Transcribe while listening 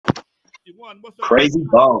One, what's up? Crazy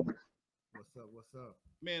Bone. What's up? What's up?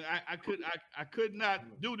 Man, I could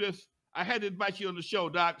not do this. I had to invite you on the show,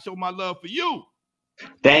 Doc. Show my love for you.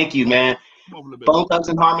 Thank you, man. Come over a little bit. Bone Thugs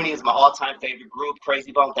and Harmony is my all-time favorite group.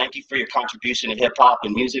 Crazy Bone, thank you for your contribution to hip hop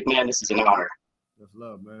and music, man. This is an honor. That's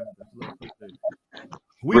love, man. That's love.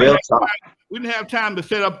 We Real didn't have time to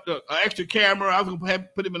set up an extra camera. I was gonna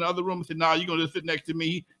put him in the other room and say, "No, you're gonna just sit next to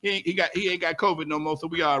me. He ain't got COVID no more, so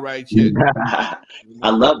we all right." Shit. I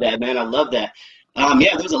love that, man. I love that.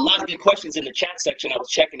 Yeah, there's a lot of good questions in the chat section. I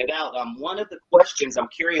was checking it out. One of the questions I'm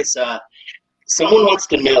curious. Someone wants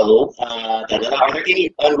to know are there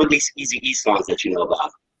any unreleased Eazy E songs that you know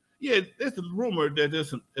about? Yeah, there's a rumor that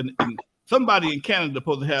there's somebody in Canada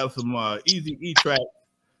supposed to have some Eazy E tracks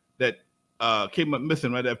that came up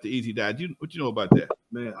missing right after Eazy died. What you know about that?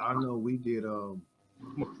 Man, I know we did.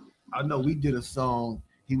 I know we did a song.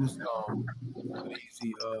 He was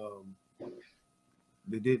Eazy.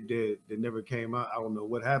 They never came out. I don't know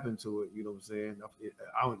what happened to it. You know what I'm saying?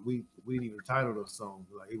 We didn't even title the song.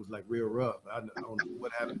 Like it was like real rough. I don't know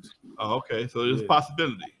what happened to it. Oh, okay. So there's a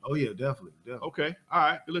possibility. Oh yeah, definitely. Okay. All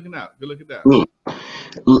right. Good looking out.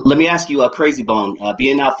 Let me ask you, Crazy Bone.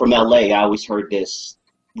 Being out from LA, I always heard this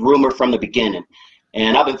rumor from the beginning,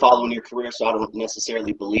 and I've been following your career, so I don't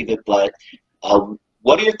necessarily believe it. But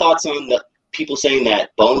what are your thoughts on the people saying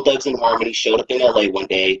that Bone Thugs and Harmony showed up in LA one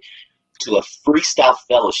day to a Freestyle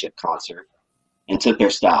Fellowship concert and took their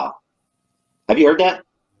style? Have you heard that?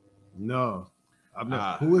 No, I've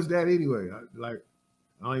not. Who is that anyway? I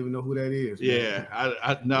don't even know who that is. Yeah,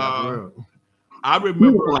 no. I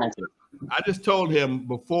remember. I just told him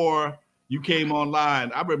before you came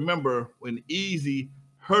online. I remember when Eazy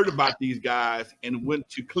heard about these guys and went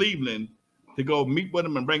to Cleveland to go meet with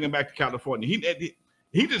them and bring them back to California.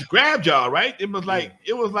 He just grabbed y'all, right? It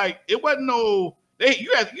wasn't no.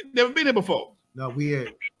 You never been here before. No, we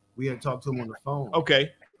had talked to him on the phone.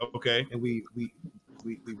 Okay. And we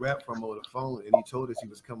rapped from over the phone, and he told us he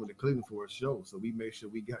was coming to Cleveland for a show. So we made sure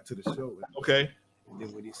we got to the show. Okay. And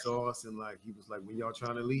then when he saw us and he was like, "When y'all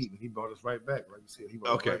trying to leave?" And he brought us right back. Right? You see, he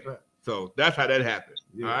brought us right back. So that's how that happened.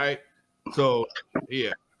 Yeah. All right. So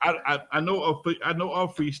yeah, I know of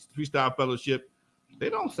Freestyle Fellowship. They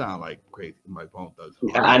don't sound like crazy like Bone Thugs.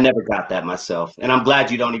 I never got that myself, and I'm glad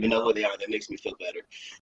you don't even know who they are. That makes me feel better.